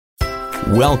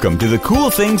Welcome to the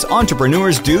Cool Things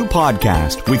Entrepreneurs Do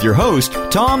podcast with your host,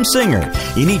 Tom Singer.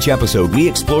 In each episode, we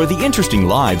explore the interesting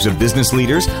lives of business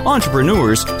leaders,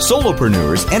 entrepreneurs,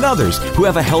 solopreneurs, and others who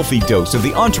have a healthy dose of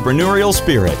the entrepreneurial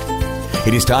spirit.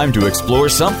 It is time to explore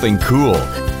something cool.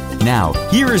 Now,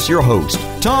 here is your host,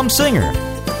 Tom Singer.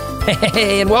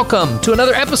 Hey, and welcome to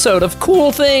another episode of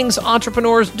Cool Things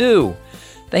Entrepreneurs Do.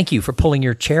 Thank you for pulling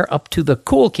your chair up to the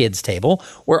Cool Kids table,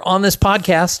 where on this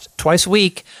podcast, twice a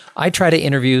week, I try to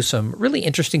interview some really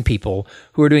interesting people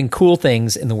who are doing cool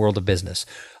things in the world of business.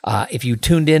 If you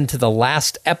tuned in to the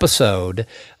last episode,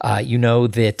 you know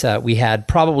that we had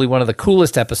probably one of the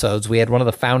coolest episodes. We had one of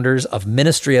the founders of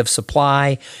Ministry of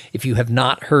Supply. If you have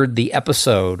not heard the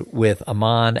episode with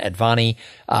Aman Advani,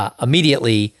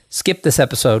 immediately skip this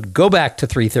episode, go back to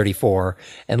 334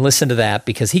 and listen to that,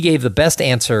 because he gave the best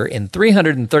answer in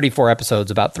 334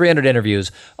 episodes, about 300 interviews,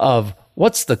 of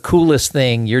what's the coolest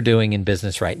thing you're doing in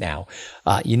business right now.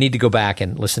 You need to go back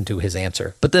and listen to his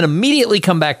answer. But then immediately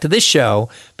come back to this show,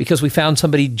 because we found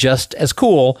somebody just as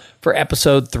cool for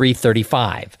episode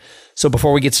 335. So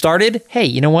before we get started, hey,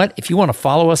 you know what? If you want to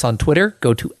follow us on Twitter,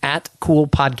 go to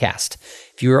 @CoolPodcast.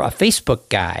 If you're a Facebook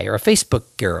guy or a Facebook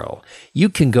girl, you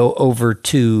can go over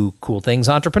to Cool Things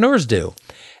Entrepreneurs Do.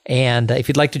 And if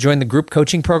you'd like to join the group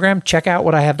coaching program, check out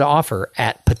what I have to offer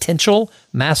at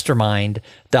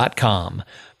potentialmastermind.com.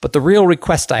 But the real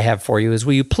request I have for you is,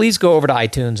 will you please go over to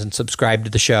iTunes and subscribe to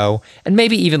the show, and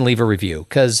maybe even leave a review?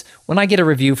 Because when I get a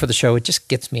review for the show, it just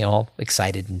gets me all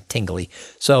excited and tingly.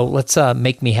 So let's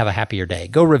make me have a happier day.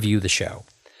 Go review the show.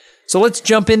 So let's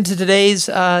jump into today's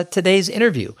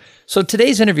interview. So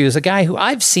today's interview is a guy who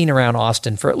I've seen around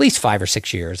Austin for at least 5 or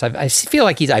 6 years. I feel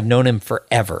like I've known him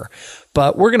forever.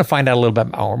 But we're going to find out a little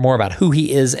bit more about who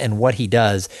he is and what he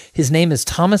does. His name is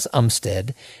Thomas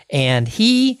Umstead, and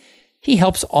he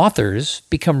helps authors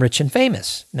become rich and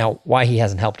famous. Now, why he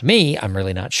hasn't helped me, I'm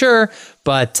really not sure,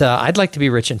 but I'd like to be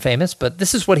rich and famous, but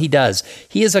this is what he does.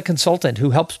 He is a consultant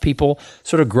who helps people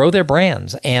sort of grow their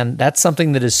brands, and that's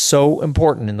something that is so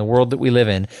important in the world that we live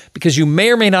in, because you may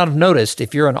or may not have noticed,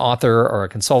 if you're an author or a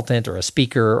consultant or a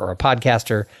speaker or a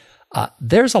podcaster,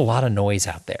 there's a lot of noise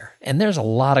out there, and there's a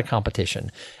lot of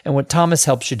competition. And what Thomas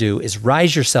helps you do is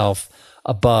rise yourself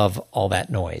above all that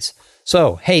noise.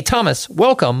 So, hey, Thomas,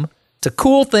 welcome to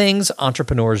Cool Things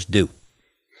Entrepreneurs Do.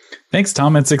 Thanks,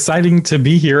 Tom. It's exciting to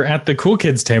be here at the Cool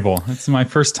Kids table. It's my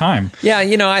first time. Yeah,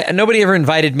 you know, nobody ever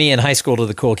invited me in high school to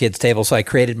the Cool Kids table, so I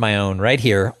created my own right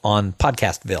here on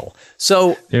Podcastville.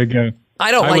 So there you go.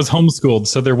 I was homeschooled,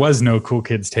 so there was no Cool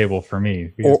Kids table for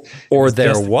me. Or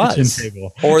there was.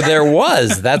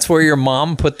 That's where your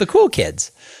mom put the cool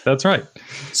kids. That's right.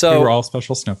 So we were all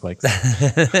special snowflakes.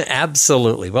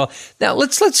 Absolutely. Well, now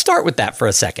let's start with that for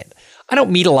a second. I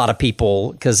don't meet a lot of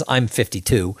people, because I'm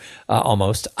 52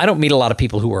 almost. I don't meet a lot of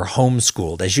people who are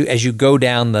homeschooled. As you go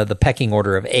down the pecking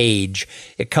order of age,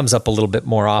 it comes up a little bit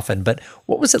more often. But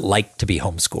what was it like to be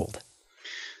homeschooled?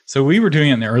 So we were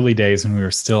doing it in the early days when we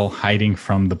were still hiding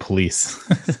from the police.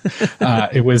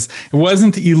 It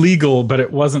wasn't illegal, but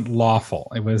it wasn't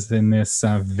lawful. It was in this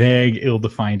vague,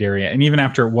 ill-defined area. And even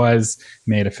after it was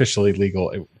made officially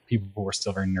legal, people were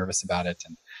still very nervous about it.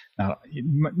 And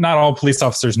not all police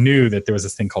officers knew that there was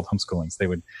this thing called homeschooling. So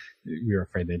we were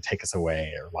afraid they'd take us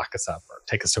away or lock us up or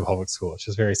take us to a public school, which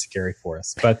was very scary for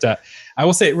us. But I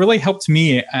will say it really helped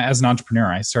me as an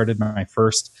entrepreneur. I started my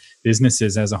first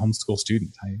businesses as a homeschool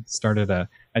student. I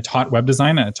taught web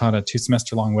design. I taught a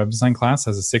 2-semester long web design class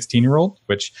as a 16-year-old,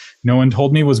 which no one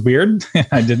told me was weird.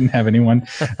 I didn't have anyone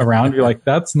around. You're like,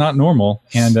 that's not normal.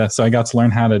 And so I got to learn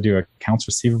how to do accounts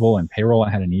receivable and payroll. I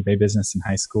had an eBay business in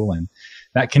high school, and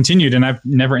that continued. And I've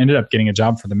never ended up getting a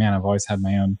job for the man. I've always had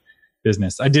my own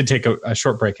business. I did take a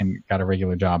short break and got a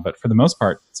regular job, but for the most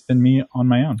part, it's been me on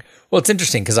my own. Well, it's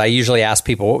interesting, because I usually ask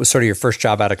people, what was sort of your first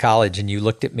job out of college? And you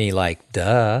looked at me like,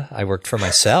 duh, I worked for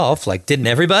myself. Like, didn't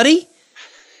everybody?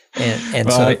 And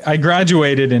well, so I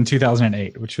graduated in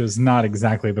 2008, which was not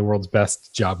exactly the world's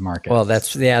best job market. Well,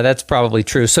 that's probably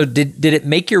true. So did it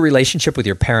make your relationship with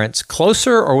your parents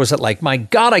closer, or was it like, my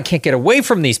God, I can't get away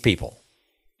from these people?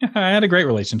 I had a great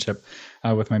relationship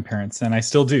with my parents, and I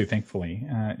still do, thankfully.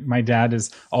 My dad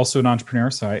is also an entrepreneur,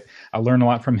 so I learn a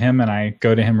lot from him, and I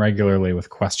go to him regularly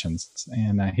with questions.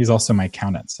 And he's also my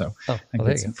accountant, so I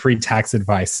get some free tax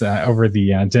advice over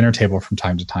the dinner table from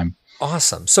time to time.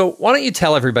 Awesome. So why don't you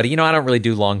tell everybody, I don't really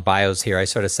do long bios here. I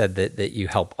sort of said that you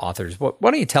help authors. Why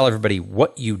don't you tell everybody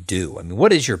what you do? I mean,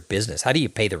 what is your business? How do you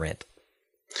pay the rent?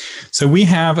 So we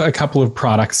have a couple of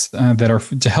products that are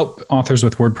to help authors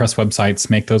with WordPress websites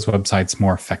make those websites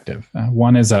more effective.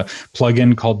 One is a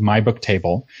plugin called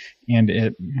MyBookTable, and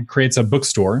it creates a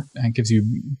bookstore and gives you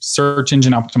search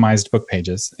engine optimized book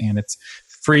pages, and it's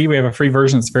free. We have a free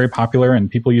version that's very popular, and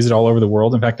people use it all over the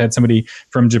world. In fact, I had somebody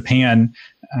from Japan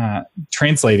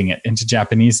translating it into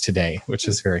Japanese today, which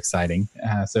is very exciting.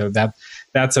 So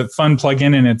that's a fun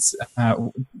plugin, and it's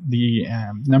the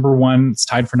number one. It's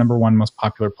tied for number one most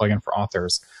popular plugin for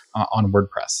authors on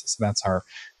WordPress. So that's our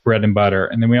bread and butter.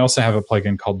 And then we also have a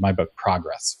plugin called My Book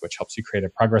Progress, which helps you create a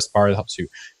progress bar that helps you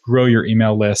grow your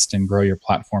email list and grow your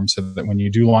platform so that when you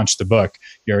do launch the book,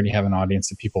 you already have an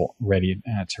audience of people ready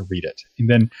to read it. And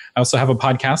then I also have a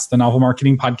podcast, the Novel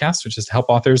Marketing Podcast, which is to help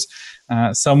authors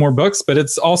sell more books, but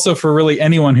it's also for really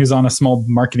anyone who's on a small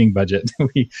marketing budget.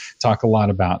 We talk a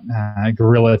lot about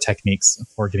guerrilla techniques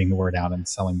for getting the word out and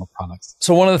selling more products.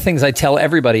 So one of the things I tell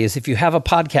everybody is if you have a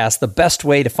podcast, the best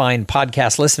way to find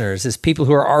podcast listeners is people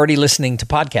who are already listening to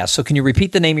podcasts. So can you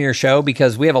repeat the name of your show?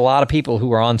 Because we have a lot of people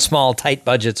who are on small, tight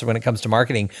budgets when it comes to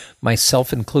marketing,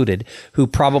 myself included, who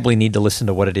probably need to listen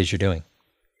to what it is you're doing.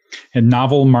 And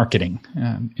Novel Marketing.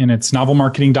 And it's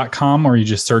novelmarketing.com, or you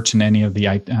just search in any of the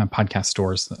podcast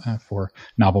stores for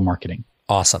Novel Marketing.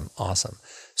 Awesome.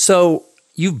 So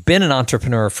you've been an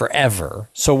entrepreneur forever.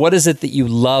 So what is it that you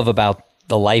love about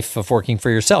the life of working for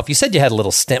yourself? You said you had a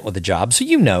little stint with a job, so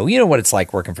you know what it's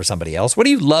like working for somebody else. What do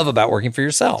you love about working for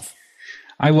yourself?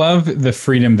 I love the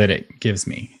freedom that it gives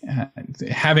me.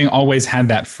 Having always had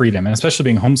that freedom, and especially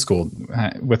being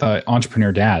homeschooled with an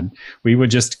entrepreneur dad, we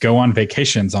would just go on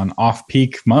vacations on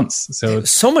off-peak months.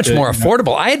 So much more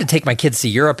affordable. I had to take my kids to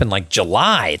Europe in like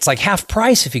July. It's like half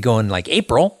price if you go in like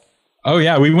April. Oh,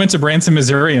 yeah. We went to Branson,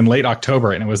 Missouri in late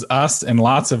October, and it was us and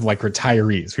lots of like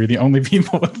retirees. We were the only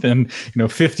people within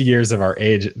 50 years of our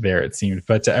age there, it seemed.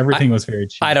 But everything was very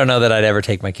cheap. I don't know that I'd ever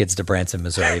take my kids to Branson,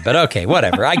 Missouri, but okay,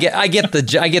 whatever. I get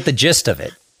the gist of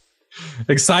it.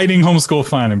 Exciting homeschool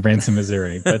fun in Branson,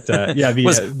 Missouri. But yeah,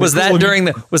 was that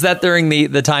during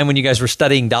the time when you guys were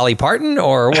studying Dolly Parton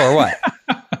or what?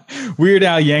 Weird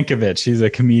Al Yankovic, he's a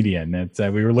comedian.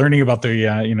 We were learning about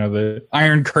the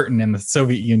Iron Curtain in the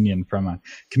Soviet Union from a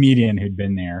comedian who'd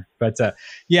been there. But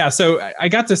so I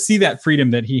got to see that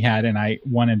freedom that he had, and I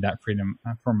wanted that freedom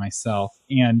for myself.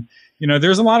 And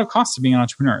there's a lot of cost to being an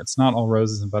entrepreneur. It's not all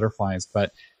roses and butterflies,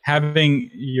 but having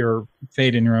your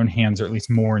fate in your own hands, or at least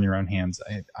more in your own hands,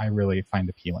 I really find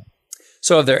appealing.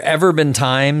 So have there ever been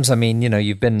times,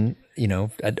 you've been,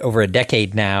 over a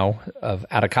decade now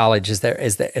out of college, has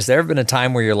there ever been a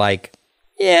time where you're like,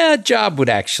 yeah, a job would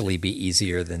actually be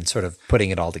easier than sort of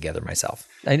putting it all together myself?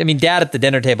 I mean, dad at the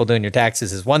dinner table doing your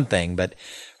taxes is one thing, but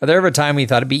are there ever a time when you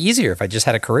thought it'd be easier if I just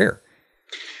had a career?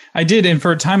 I did. And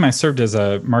for a time, I served as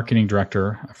a marketing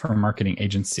director for a marketing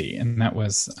agency. And that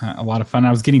was a lot of fun.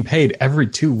 I was getting paid every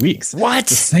 2 weeks. What?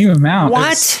 The same amount.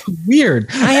 What? So weird.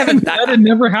 That had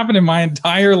never happened in my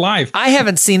entire life. I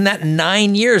haven't seen that in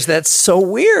 9 years. That's so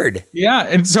weird. Yeah.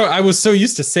 And so I was so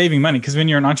used to saving money, because when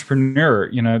you're an entrepreneur,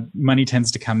 money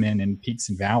tends to come in peaks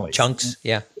and valleys. Chunks.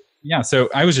 Yeah. Yeah. So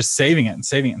I was just saving it and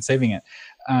saving it and saving it.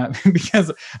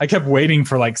 Because I kept waiting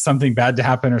for like something bad to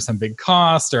happen, or some big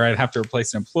cost, or I'd have to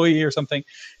replace an employee or something.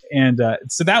 And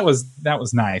so that was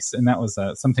nice. And that was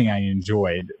something I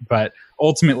enjoyed. But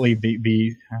ultimately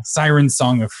the siren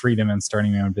song of freedom and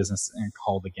starting my own business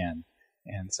called again.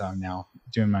 And so I'm now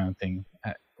doing my own thing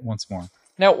once more.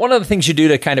 Now, one of the things you do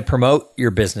to kind of promote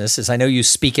your business is, I know you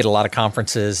speak at a lot of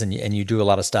conferences and you do a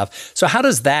lot of stuff. So how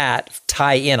does that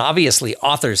tie in? Obviously,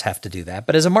 authors have to do that.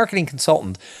 But as a marketing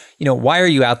consultant, why are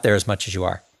you out there as much as you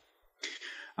are?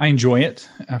 I enjoy it,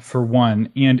 for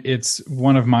one, and it's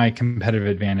one of my competitive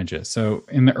advantages. So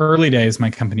in the early days, my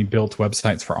company built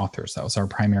websites for authors. That was our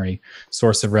primary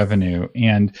source of revenue.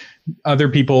 And other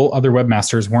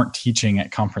webmasters weren't teaching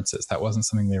at conferences. That wasn't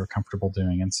something they were comfortable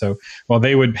doing. And so while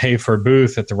they would pay for a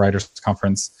booth at the Writers'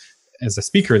 Conference as a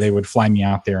speaker, they would fly me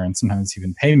out there and sometimes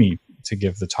even pay me to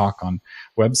give the talk on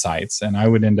websites. And I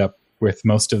would end up with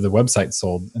most of the websites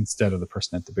sold instead of the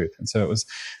person at the booth. And so it was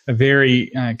a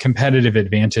very competitive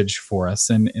advantage for us.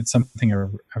 And it's something I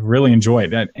really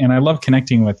enjoyed. And I love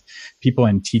connecting with people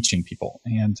and teaching people.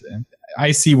 And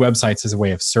I see websites as a way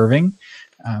of serving.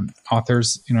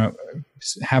 Authors,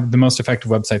 have the most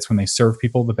effective websites when they serve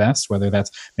people the best, whether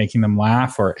that's making them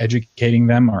laugh or educating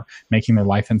them or making their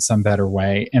life in some better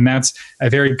way. And that's a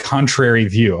very contrary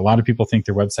view. A lot of people think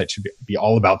their website should be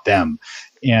all about them.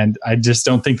 And I just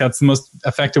don't think that's the most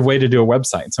effective way to do a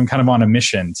website. So I'm kind of on a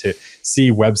mission to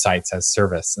see websites as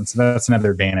service. And so that's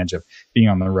another advantage of being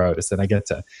on the road, is that I get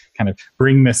to kind of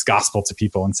bring this gospel to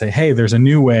people and say, hey, there's a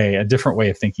new way, a different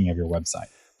way of thinking of your website.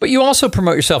 But you also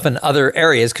promote yourself in other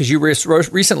areas because you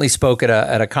recently spoke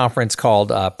at a conference called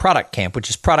Product Camp, which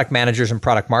is product managers and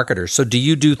product marketers. So do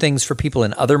you do things for people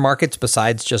in other markets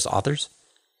besides just authors?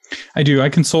 I do. I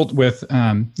consult with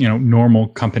normal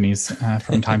companies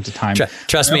from time to time.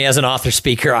 Trust me, as an author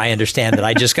speaker, I understand that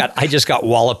I just got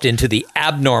walloped into the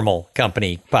abnormal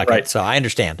company bucket. Right. So I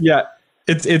understand. Yeah.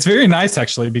 It's very nice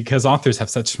actually because authors have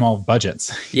such small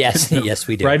budgets. Yes, yes,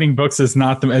 we do. Writing books is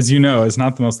not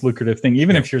the most lucrative thing.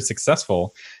 Even if you're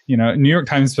successful, New York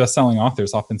Times bestselling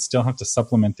authors often still have to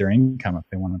supplement their income if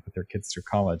they want to put their kids through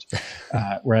college.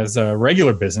 Whereas a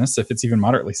regular business, if it's even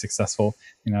moderately successful,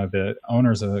 the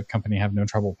owners of the company have no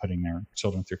trouble putting their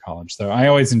children through college. So I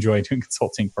always enjoy doing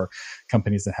consulting for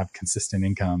companies that have consistent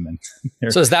income.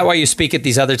 And so is that why you speak at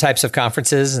these other types of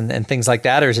conferences and things like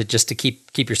that, or is it just to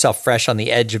keep yourself fresh on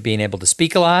the edge of being able to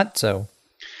speak a lot? So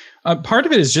part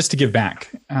of it is just to give back.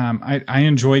 I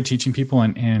enjoy teaching people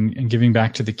and giving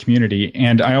back to the community,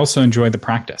 and I also enjoy the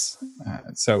practice.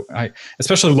 So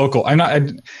especially local. I'm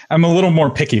a little more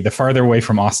picky. The farther away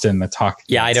from Austin, the talk.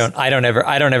 Yeah, I don't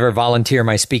ever volunteer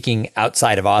my speaking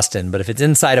outside of Austin. But if it's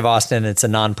inside of Austin, it's a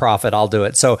nonprofit, I'll do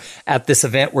it. So at this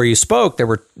event where you spoke, there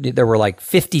were like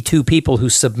 52 people who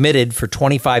submitted for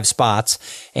 25 spots,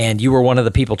 and you were one of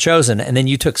the people chosen. And then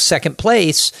you took second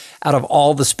place out of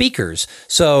all the speakers.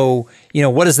 So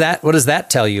what does that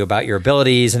tell you about your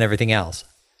abilities and everything else?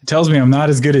 It tells me I'm not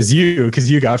as good as you because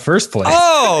you got first place.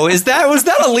 Oh, was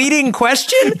that a leading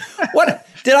question? What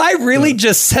did I really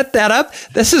just set that up?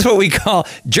 This is what we call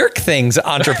jerk things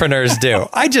entrepreneurs do.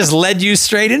 I just led you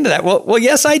straight into that. Well,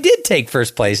 yes, I did take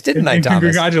first place, didn't I, Thomas?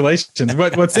 Congratulations.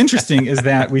 What's interesting is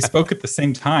that we spoke at the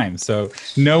same time, so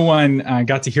no one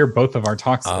got to hear both of our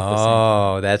talks.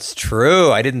 Oh, that's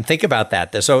true. I didn't think about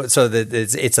that. So it's a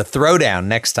throwdown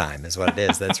next time, is what it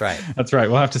is. That's right. That's right.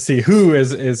 We'll have to see who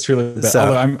is truly the best.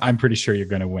 Although I'm pretty sure you're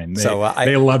going to win.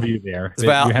 They love you there.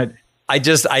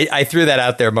 I threw that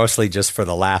out there mostly just for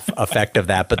the laugh effect of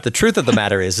that. But the truth of the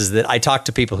matter is that I talked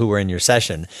to people who were in your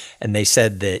session, and they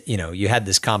said that, you had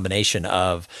this combination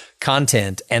of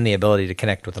content and the ability to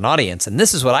connect with an audience. And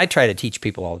this is what I try to teach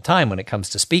people all the time when it comes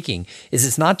to speaking, is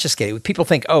it's not just getting, people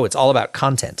think, oh, it's all about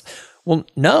content. Well,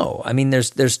 no. I mean,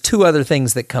 there's two other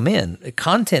things that come in.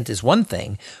 Content is one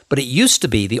thing, but it used to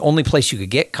be the only place you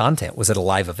could get content was at a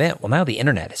live event. Well, now the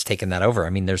internet has taken that over. I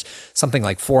mean, there's something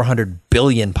like 400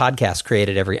 billion podcasts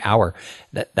created every hour.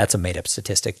 That's a made-up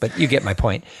statistic, but you get my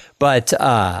point. But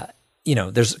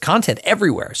there's content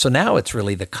everywhere. So now it's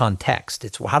really the context.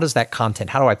 It's how does that content,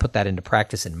 how do I put that into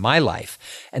practice in my life?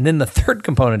 And then the third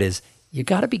component is you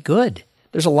got to be good.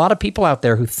 There's a lot of people out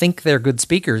there who think they're good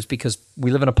speakers because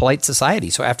we live in a polite society.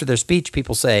 So after their speech,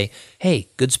 people say, hey,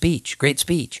 good speech, great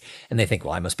speech. And they think,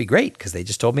 well, I must be great because they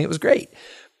just told me it was great.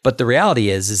 But the reality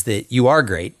is that you are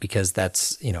great because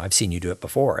that's, I've seen you do it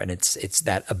before. And it's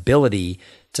that ability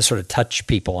to sort of touch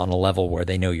people on a level where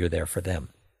they know you're there for them.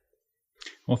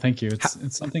 Well, thank you.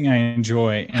 It's something I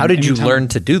enjoy. How did you learn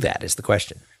to do that is the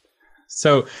question.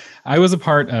 So I was a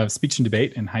part of speech and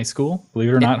debate in high school. Believe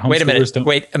it or not, homeschoolers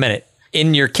Wait a minute.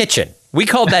 In your kitchen. We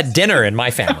called that dinner in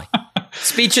my family.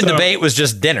 Speech and debate was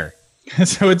just dinner.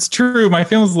 So it's true. My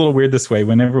family was a little weird this way.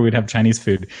 Whenever we'd have Chinese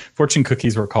food, fortune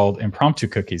cookies were called impromptu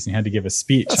cookies, and you had to give a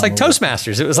speech. It's like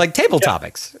Toastmasters. It was like table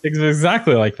topics.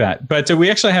 Exactly like that. But we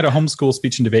actually had a homeschool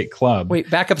speech and debate club. Wait,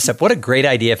 back up a step. What a great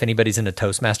idea if anybody's in a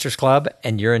Toastmasters club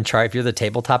and you're in charge, if you're the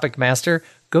table topic master,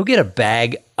 go get a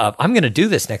bag of, I'm going to do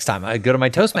this next time. I go to my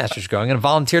Toastmasters go. I'm going to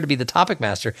volunteer to be the topic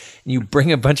master. And you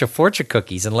bring a bunch of fortune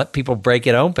cookies and let people break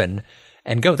it open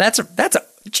and go. That's a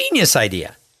genius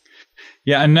idea.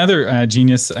 Yeah, another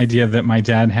genius idea that my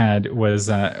dad had was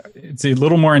it's a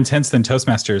little more intense than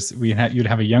Toastmasters. You'd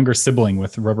have a younger sibling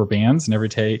with rubber bands, and every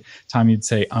time you'd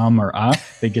say or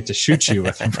they get to shoot you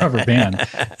with a rubber band.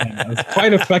 And it was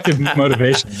quite effective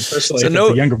motivation, especially if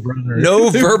it's a younger brother. No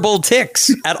verbal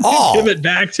tics at all. Give it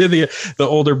back to the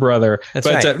older brother. That's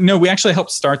right. No, we actually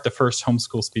helped start the first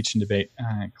homeschool speech and debate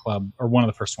club, or one of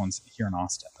the first ones here in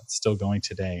Austin. It's still going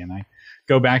today, and I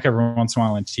go back every once in a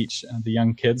while and teach the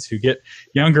young kids who get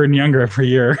younger and younger every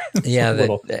year. Yeah.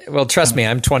 Well, trust me,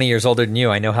 I'm 20 years older than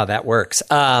you. I know how that works.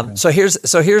 So here's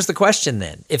the question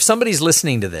then. If somebody's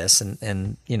listening to this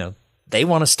and they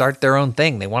want to start their own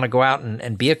thing, they want to go out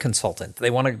and be a consultant.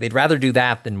 They'd rather do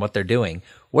that than what they're doing.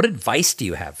 What advice do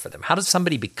you have for them? How does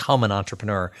somebody become an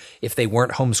entrepreneur if they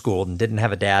weren't homeschooled and didn't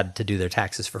have a dad to do their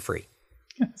taxes for free?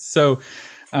 So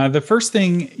the first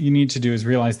thing you need to do is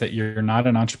realize that you're not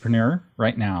an entrepreneur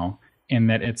right now, and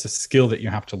that it's a skill that you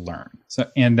have to learn. So,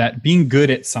 and that being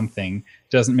good at something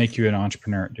doesn't make you an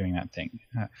entrepreneur at doing that thing.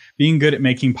 Being good at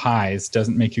making pies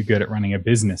doesn't make you good at running a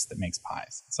business that makes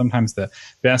pies. Sometimes the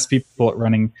best people at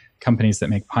running companies that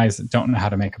make pies don't know how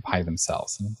to make a pie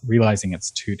themselves, and realizing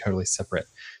it's two totally separate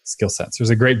skill sets. There's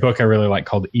a great book I really like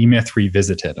called E-Myth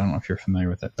Revisited. I don't know if you're familiar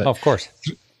with it, but of course.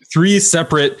 3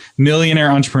 separate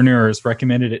millionaire entrepreneurs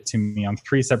recommended it to me on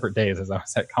 3 separate days as I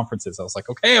was at conferences. I was like,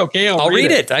 okay, I'll read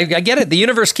it. I get it. The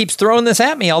universe keeps throwing this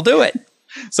at me. I'll do it.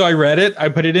 So I read it, I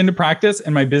put it into practice,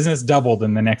 and my business doubled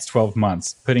in the next 12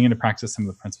 months, putting into practice some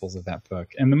of the principles of that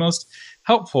book. And the most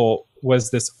helpful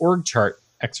was this org chart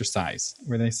exercise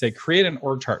where they say, create an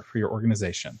org chart for your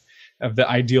organization of the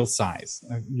ideal size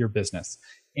of your business.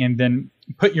 And then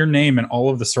put your name in all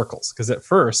of the circles, because at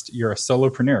first you're a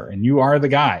solopreneur and you are the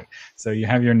guy. So you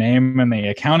have your name in the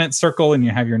accountant circle, and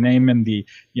you have your name in the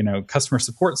customer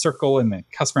support circle and the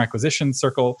customer acquisition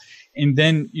circle. And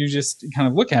then you just kind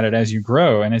of look at it as you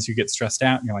grow and as you get stressed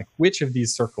out, and you're like, which of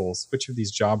these circles, which of these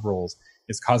job roles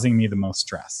is causing me the most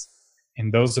stress?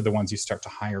 And those are the ones you start to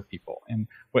hire people. And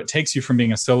what takes you from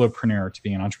being a solopreneur to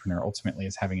being an entrepreneur ultimately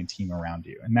is having a team around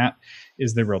you. And that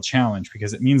is the real challenge,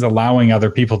 because it means allowing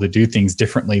other people to do things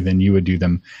differently than you would do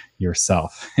them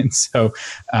yourself. And so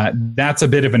that's a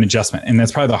bit of an adjustment. And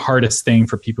that's probably the hardest thing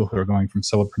for people who are going from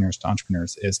solopreneurs to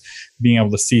entrepreneurs, is being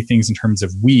able to see things in terms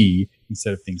of we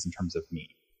instead of things in terms of me.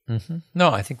 Mm-hmm. No,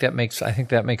 I think that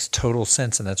makes total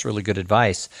sense, and that's really good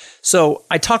advice. So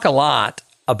I talk a lot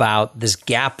about this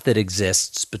gap that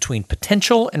exists between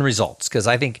potential and results, because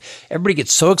I think everybody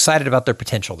gets so excited about their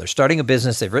potential. They're starting a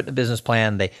business, they've written a business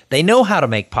plan, they know how to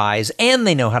make pies, and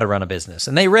they know how to run a business,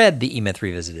 and they read the E-Myth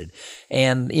Revisited,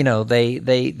 and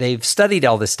they've studied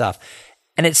all this stuff,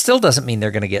 and it still doesn't mean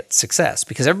they're going to get success,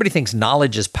 because everybody thinks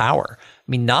knowledge is power. I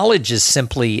mean, knowledge is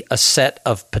simply a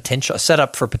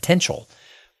setup for potential.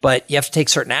 But you have to take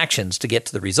certain actions to get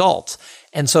to the results.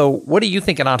 And so what do you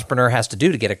think an entrepreneur has to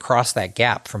do to get across that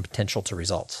gap from potential to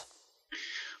results?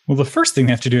 Well, the first thing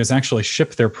they have to do is actually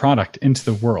ship their product into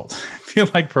the world. I feel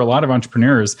like for a lot of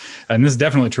entrepreneurs, and this is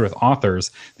definitely true with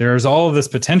authors, there's all of this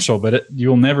potential, but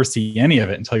you'll never see any of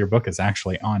it until your book is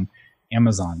actually on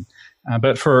Amazon.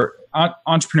 But for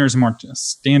entrepreneurs in more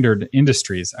standard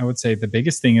industries, I would say the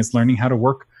biggest thing is learning how to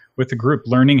work with a group,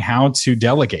 learning how to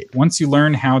delegate. Once you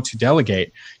learn how to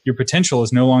delegate, your potential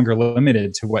is no longer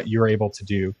limited to what you're able to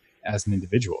do as an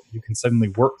individual. You can suddenly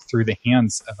work through the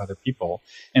hands of other people.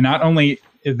 And not only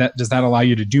does that allow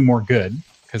you to do more good,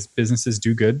 because businesses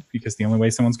do good because the only way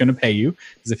someone's going to pay you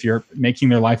is if you're making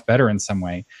their life better in some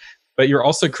way, but you're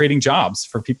also creating jobs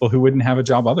for people who wouldn't have a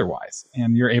job otherwise.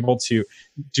 And you're able to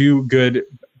do good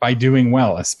by doing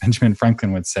well, as Benjamin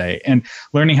Franklin would say, and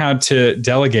learning how to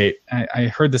delegate. I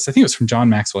heard this, I think it was from John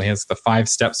Maxwell. He has the 5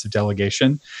 steps of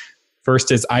delegation.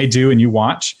 First is I do and you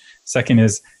watch. Second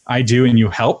is I do and you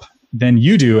help. Then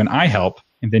you do and I help.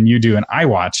 And then you do and I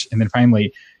watch. And then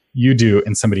finally, you do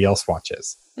and somebody else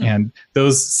watches. And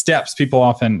those steps, people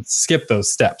often skip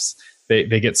those steps.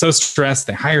 They get so stressed,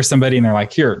 they hire somebody and they're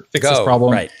like, here, fix this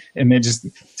problem. Right. And they just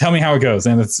tell me how it goes.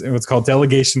 And it's what's called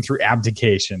delegation through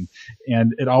abdication.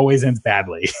 And it always ends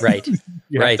badly. Right.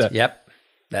 Right. Yep.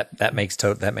 That makes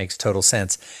total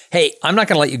sense. Hey, I'm not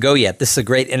going to let you go yet. This is a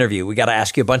great interview. We got to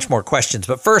ask you a bunch more questions.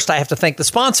 But first, I have to thank the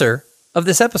sponsor of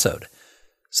this episode.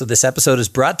 So this episode is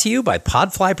brought to you by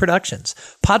Podfly Productions.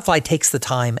 Podfly takes the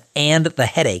time and the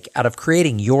headache out of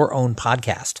creating your own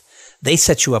podcast. They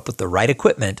set you up with the right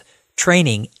equipment,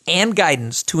 training, and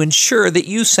guidance to ensure that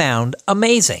you sound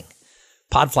amazing.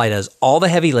 Podfly does all the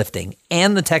heavy lifting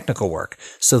and the technical work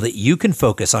so that you can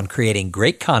focus on creating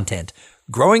great content,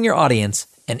 growing your audience,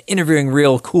 and interviewing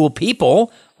real cool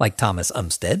people like Thomas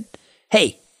Umstead.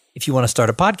 Hey, if you want to start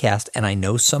a podcast, and I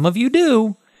know some of you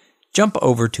do, jump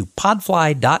over to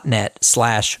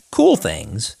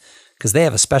podfly.net/coolthings because they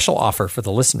have a special offer for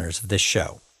the listeners of this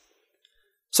show.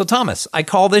 So Thomas, I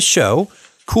call this show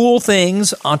Cool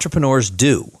Things Entrepreneurs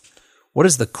Do. What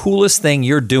is the coolest thing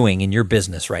you're doing in your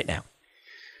business right now?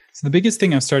 So the biggest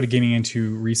thing I've started getting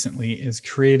into recently is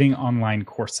creating online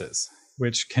courses,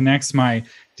 which connects my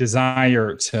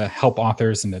desire to help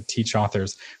authors and to teach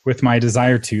authors with my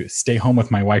desire to stay home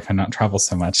with my wife and not travel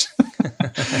so much.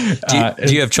 Do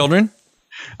you have children?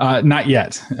 Not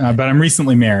yet, but I'm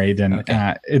recently married, and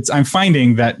okay. I'm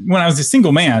finding that when I was a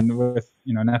single man with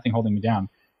nothing holding me down,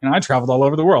 I traveled all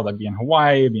over the world. I'd be in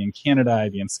Hawaii, I'd be in Canada,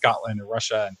 I'd be in Scotland or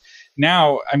Russia, and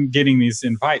now I'm getting these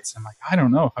invites. I'm like, I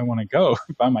don't know if I want to go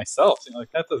by myself.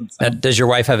 That doesn't sound. Does your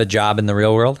wife have a job in the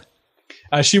real world?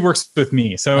 She works with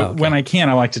me, so when I can,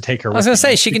 I like to take her. I was going to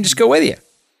say she can just go with you.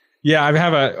 Yeah, I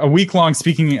have a week-long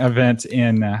speaking event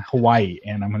in Hawaii,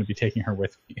 and I'm going to be taking her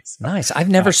with me. So, nice. I've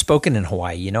never spoken in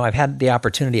Hawaii. You know, I've had the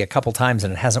opportunity a couple times,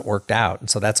 and it hasn't worked out. And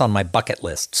so that's on my bucket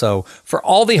list. So for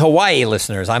all the Hawaii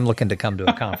listeners, I'm looking to come to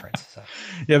a conference. So.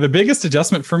 Yeah, the biggest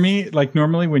adjustment for me, like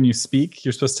normally when you speak,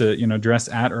 you're supposed to, dress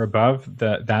at or above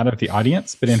that of the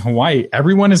audience. But in Hawaii,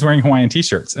 everyone is wearing Hawaiian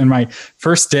t-shirts. And my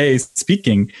first day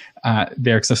speaking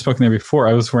there, because I've spoken there before,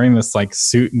 I was wearing this like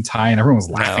suit and tie, and everyone was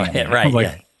laughing at me. Right, I was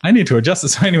like, I need to adjust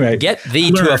this. So anyway, get thee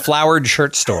to a flowered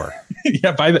shirt store.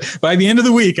 Yeah, by the end of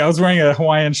the week, I was wearing a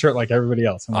Hawaiian shirt like everybody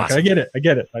else. I'm awesome. Like, I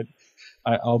get it.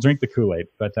 I'll drink the Kool-Aid,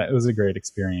 but it was a great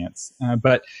experience.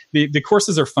 But the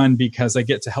courses are fun because I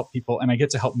get to help people, and I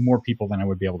get to help more people than I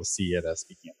would be able to see at a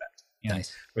speaking event.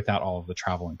 Nice. Without all of the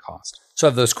travel and cost. So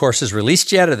have those courses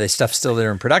released yet? Are they stuff still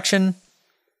there in production?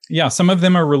 Yeah, some of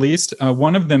them are released.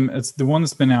 One of them, it's the one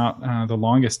that's been out the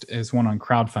longest, is one on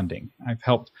crowdfunding. I've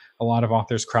helped a lot of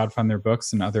authors crowdfund their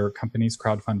books and other companies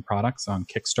crowdfund products on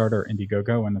Kickstarter,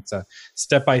 Indiegogo, and it's a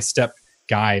step-by-step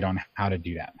guide on how to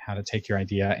do that, how to take your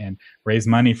idea and raise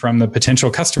money from the potential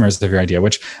customers of your idea,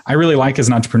 which I really like as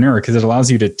an entrepreneur because it allows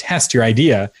you to test your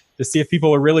idea to see if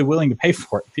people are really willing to pay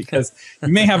for it. Because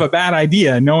you may have a bad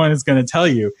idea, no one is going to tell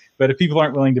you, but if people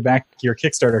aren't willing to back your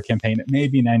Kickstarter campaign, it may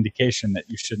be an indication that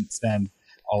you shouldn't spend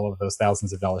all of those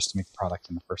thousands of dollars to make the product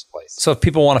in the first place. So if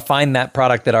people want to find that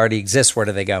product that already exists, where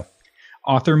do they go?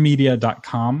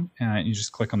 Authormedia.com, and you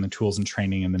just click on the tools and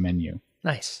training in the menu.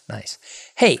 Nice.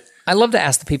 Hey, I love to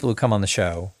ask the people who come on the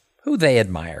show who they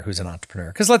admire, who's an entrepreneur.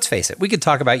 Because let's face it, we could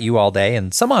talk about you all day,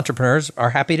 and some entrepreneurs are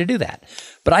happy to do that.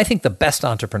 But I think the best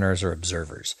entrepreneurs are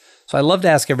observers. So I love to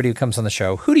ask everybody who comes on the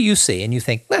show, who do you see? And you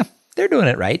think, they're doing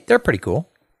it right. They're pretty cool.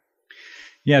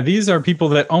 Yeah, these are people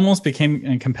that almost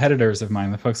became competitors of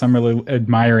mine, the folks I'm really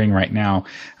admiring right now.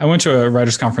 I went to a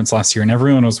writers' conference last year, and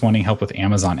everyone was wanting help with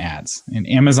Amazon ads. And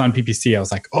Amazon PPC, I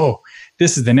was like,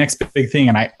 this is the next big thing.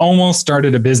 And I almost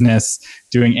started a business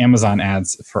doing Amazon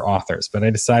ads for authors, but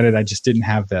I decided I just didn't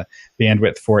have the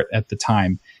bandwidth for it at the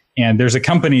time. And there's a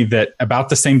company that about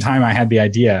the same time I had the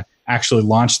idea actually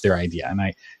launched their idea. And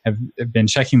I have been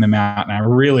checking them out, and I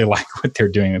really like what they're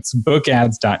doing. It's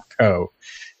bookads.co.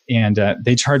 And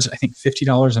they charge, I think,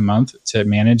 $50 a month to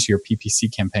manage your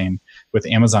PPC campaign with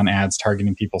Amazon ads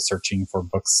targeting people searching for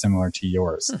books similar to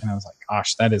yours. And I was like,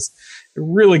 gosh, that is a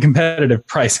really competitive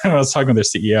price. And I was talking with their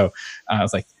CEO. I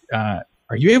was like,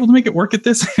 are you able to make it work at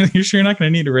this? You're sure you're not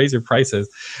going to need to raise your prices?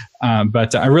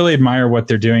 But I really admire what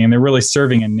they're doing. And they're really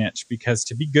serving a niche, because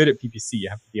to be good at PPC, you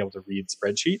have to be able to read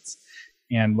spreadsheets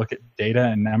and look at data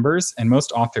and numbers. And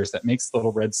most authors, that makes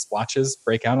little red splotches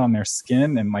break out on their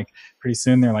skin, and like pretty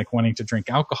soon they're like wanting to drink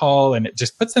alcohol, and it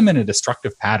just puts them in a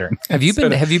destructive pattern. Have you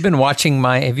been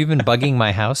bugging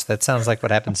my house? That sounds like what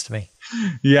happens to me.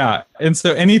 Yeah. And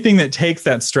so anything that takes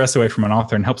that stress away from an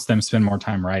author and helps them spend more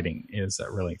time writing is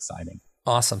really exciting.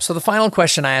 Awesome. So the final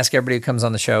question I ask everybody who comes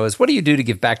on the show is, what do you do to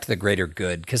give back to the greater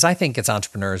good? Because I think as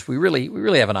entrepreneurs, we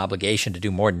really have an obligation to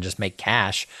do more than just make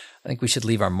cash. I think we should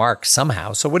leave our mark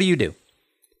somehow. So what do you do?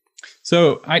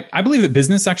 So I believe that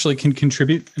business actually can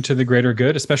contribute to the greater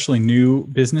good, especially new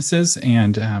businesses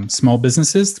and small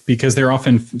businesses, because they're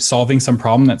often solving some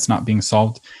problem that's not being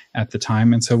solved at the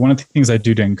time. And so one of the things I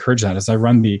do to encourage that is I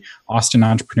run the Austin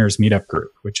Entrepreneurs Meetup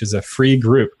Group, which is a free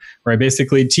group where I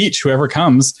basically teach whoever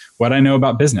comes what I know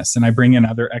about business, and I bring in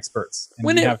other experts. And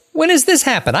when does this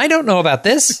happen? I don't know about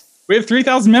this. We have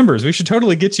 3,000 members. We should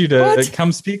totally get you to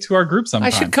come speak to our group sometime.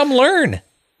 I should come learn.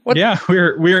 What? Yeah,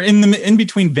 we're in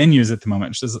between venues at the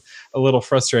moment, which is a little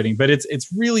frustrating, but it's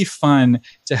really fun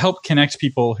to help connect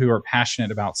people who are passionate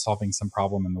about solving some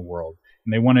problem in the world,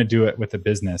 and they want to do it with a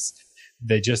business.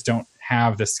 They just don't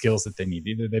have the skills that they need.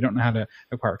 Either they don't know how to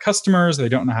acquire customers, or they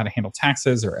don't know how to handle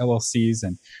taxes or LLCs.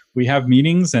 And we have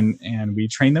meetings and we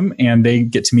train them, and they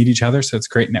get to meet each other. So it's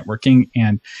great networking.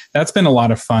 And that's been a lot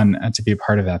of fun to be a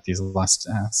part of that these last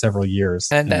several years.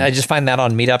 And I just find that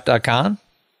on meetup.com.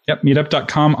 Yep,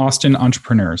 meetup.com, Austin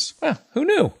Entrepreneurs. Well, who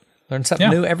knew? Learn something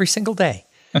new every single day.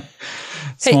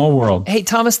 Small world. Hey,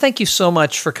 Thomas, thank you so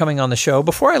much for coming on the show.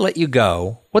 Before I let you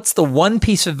go, what's the one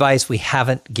piece of advice we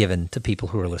haven't given to people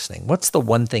who are listening? What's the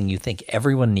one thing you think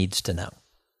everyone needs to know?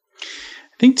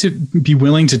 I think to be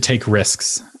willing to take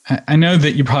risks. I know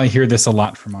that you probably hear this a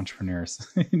lot from entrepreneurs.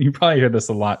 You probably hear this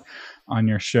a lot on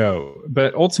your show.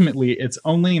 But ultimately, it's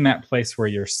only in that place where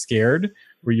you're scared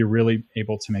where you're really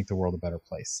able to make the world a better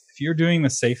place. If you're doing the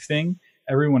safe thing,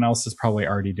 everyone else is probably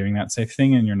already doing that safe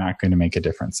thing, and you're not going to make a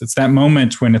difference. It's that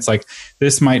moment when it's like,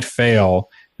 this might fail.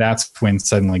 That's when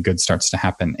suddenly good starts to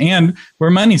happen, and where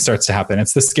money starts to happen.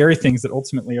 It's the scary things that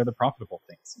ultimately are the profitable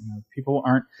things. People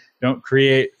don't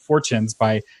create fortunes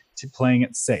by to playing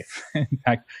it safe. In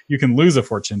fact, you can lose a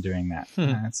fortune doing that.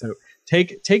 So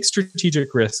take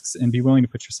strategic risks and be willing to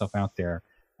put yourself out there.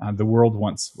 The world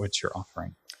wants what you're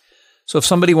offering. So if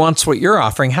somebody wants what you're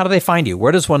offering, how do they find you?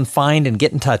 Where does one find and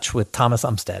get in touch with Thomas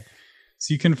Umstattd?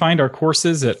 So you can find our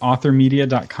courses at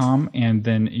authormedia.com. And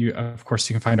then, of course,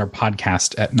 you can find our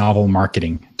podcast at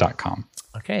novelmarketing.com.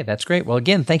 Okay, that's great. Well,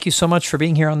 again, thank you so much for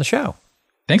being here on the show.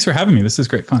 Thanks for having me. This is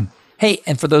great fun. Hey,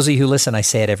 and for those of you who listen, I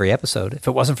say it every episode. If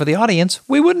it wasn't for the audience,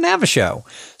 we wouldn't have a show.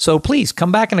 So please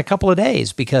come back in a couple of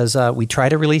days because we try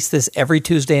to release this every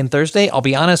Tuesday and Thursday. I'll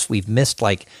be honest, we've missed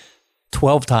like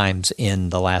 12 times in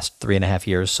the last 3.5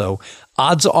 years. So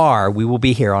odds are we will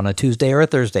be here on a Tuesday or a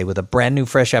Thursday with a brand new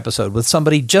fresh episode with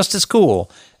somebody just as cool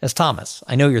as Thomas.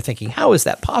 I know you're thinking, how is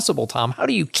that possible, Tom? How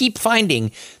do you keep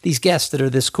finding these guests that are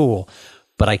this cool?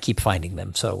 But I keep finding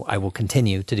them. So I will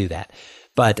continue to do that.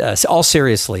 But all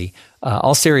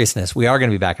seriousness, we are going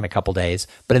to be back in a couple days.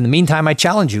 But in the meantime, I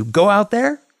challenge you, go out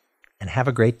there and have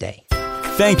a great day.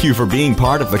 Thank you for being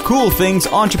part of the Cool Things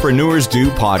Entrepreneurs Do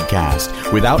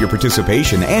podcast. Without your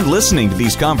participation and listening to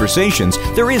these conversations,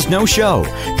 there is no show.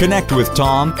 Connect with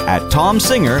Tom at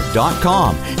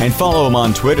tomsinger.com and follow him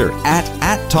on Twitter at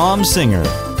 @TomSinger.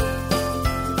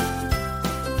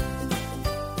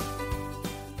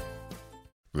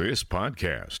 This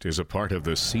podcast is a part of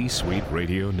the C-Suite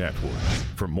Radio Network.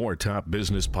 For more top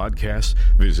business podcasts,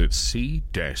 visit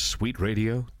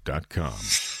c-suiteradio.com.